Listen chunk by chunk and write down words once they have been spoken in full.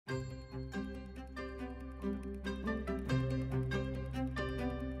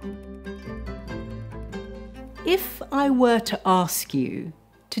If I were to ask you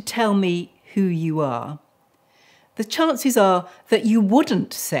to tell me who you are, the chances are that you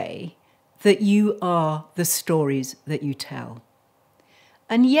wouldn't say that you are the stories that you tell.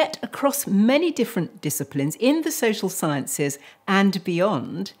 And yet, across many different disciplines in the social sciences and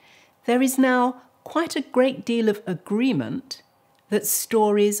beyond, there is now quite a great deal of agreement that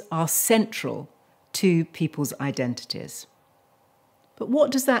stories are central to people's identities. But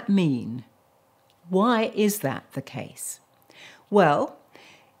what does that mean? Why is that the case? Well,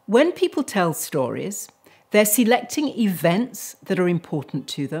 when people tell stories, they're selecting events that are important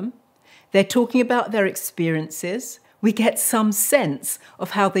to them. They're talking about their experiences. We get some sense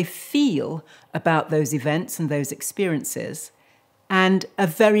of how they feel about those events and those experiences, and a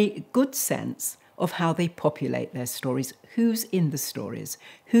very good sense of how they populate their stories. Who's in the stories?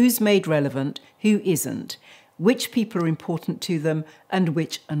 Who's made relevant? Who isn't? Which people are important to them and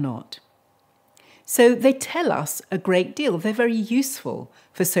which are not? So they tell us a great deal. They're very useful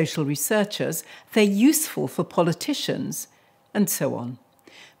for social researchers. They're useful for politicians, and so on.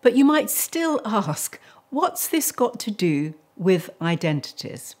 But you might still ask, what's this got to do with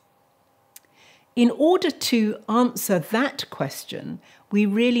identities? In order to answer that question, we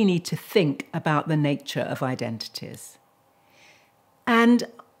really need to think about the nature of identities. And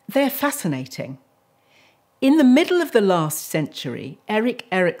they're fascinating. In the middle of the last century, Erik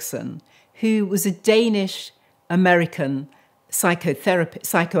Erikson, who was a Danish-American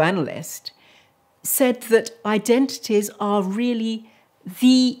psychoanalyst, said that identities are really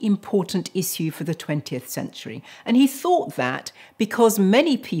the important issue for the 20th century. And he thought that because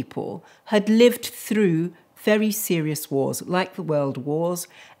many people had lived through very serious wars, like the World Wars,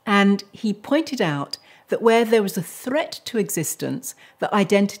 and he pointed out that where there was a threat to existence, that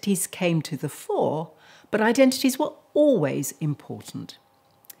identities came to the fore, but identities were always important.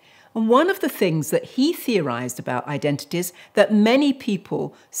 And one of the things that he theorized about identities that many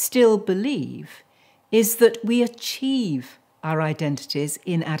people still believe is that we achieve our identities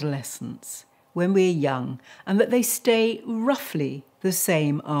in adolescence, when we're young, and that they stay roughly the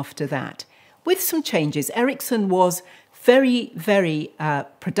same after that, with some changes. Erikson was very, very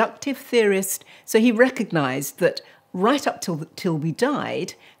productive theorist, so he recognized that right up till we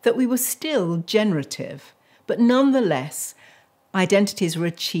died, that we were still generative, but nonetheless, identities were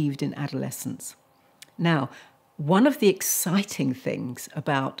achieved in adolescence. Now, one of the exciting things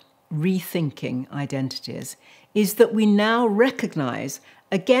about rethinking identities is that we now recognize,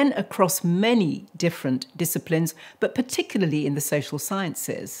 again across many different disciplines, but particularly in the social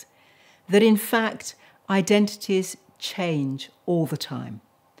sciences, that in fact identities change all the time.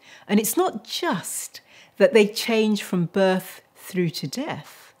 And it's not just that they change from birth through to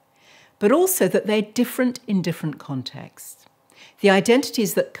death, but also that they're different in different contexts. The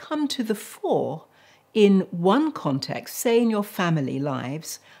identities that come to the fore in one context, say in your family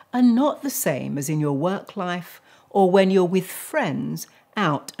lives, are not the same as in your work life or when you're with friends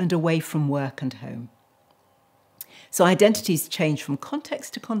out and away from work and home. So identities change from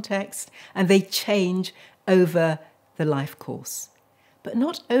context to context, and they change over the life course. But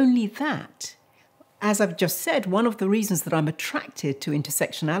not only that, as I've just said, one of the reasons that I'm attracted to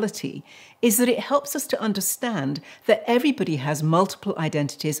intersectionality is that it helps us to understand that everybody has multiple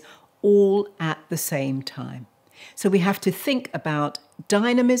identities all at the same time. So we have to think about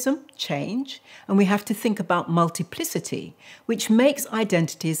dynamism, change, and we have to think about multiplicity, which makes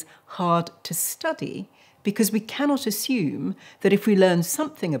identities hard to study because we cannot assume that if we learn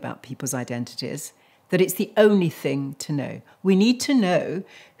something about people's identities, that it's the only thing to know. We need to know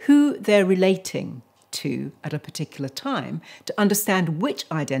who they're relating to at a particular time to understand which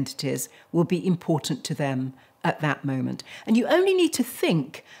identities will be important to them at that moment. And you only need to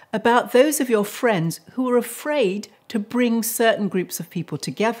think about those of your friends who are afraid to bring certain groups of people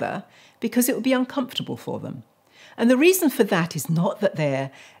together because it would be uncomfortable for them. And the reason for that is not that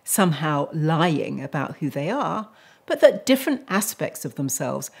they're somehow lying about who they are, but that different aspects of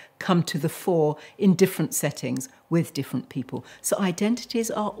themselves come to the fore in different settings with different people. So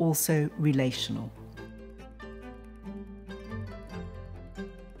identities are also relational.